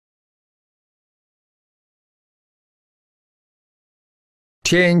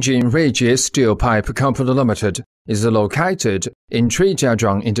Tianjin Ruijie Steel Pipe Company Limited is located in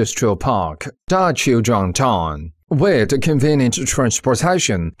Ruijie Industrial Park, Daqiuzhuang Town, where the convenient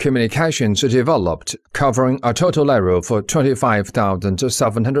transportation communications are developed, covering a total area of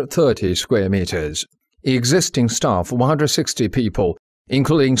 25,730 square meters. Existing staff 160 people,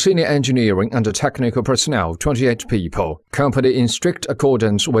 including senior engineering and technical personnel 28 people. Company in strict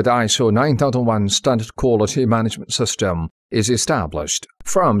accordance with ISO 9001 standard quality management system is established,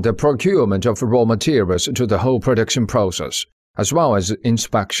 from the procurement of raw materials to the whole production process, as well as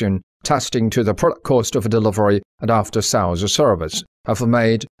inspection, testing to the product cost of delivery and after-sales service, have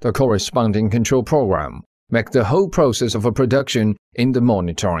made the corresponding control program, make the whole process of production in the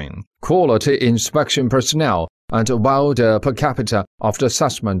monitoring, quality inspection personnel, and wider per capita after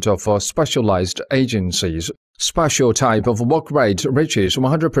assessment of specialized agencies. Special type of work rate reaches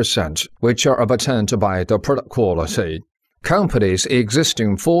 100%, which are obtained by the product quality. Company's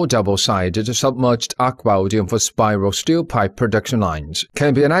existing 4 double-sided submerged arc welding for spiral steel pipe production lines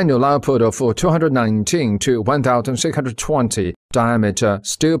can be an annual output of 219 to 1,620 diameter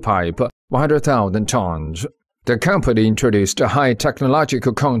steel pipe, 100,000 tons. The company introduced high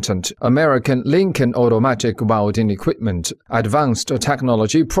technological content American Lincoln automatic welding equipment. Advanced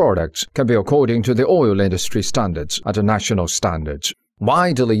technology products can be according to the oil industry standards and national standards.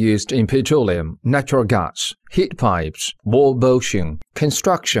 Widely used in petroleum, natural gas, heat pipes, wall bushing,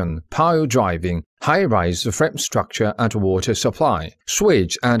 construction, pile driving, high-rise frame structure and water supply,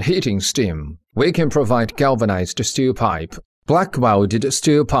 switch and heating steam. We can provide galvanized steel pipe, black welded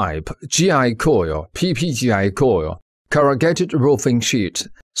steel pipe, GI coil, PPGI coil, corrugated roofing sheet,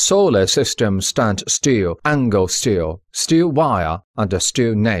 solar system stand steel, angle steel, steel wire, and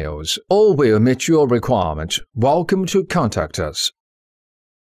steel nails. All will meet your requirement. Welcome to contact us.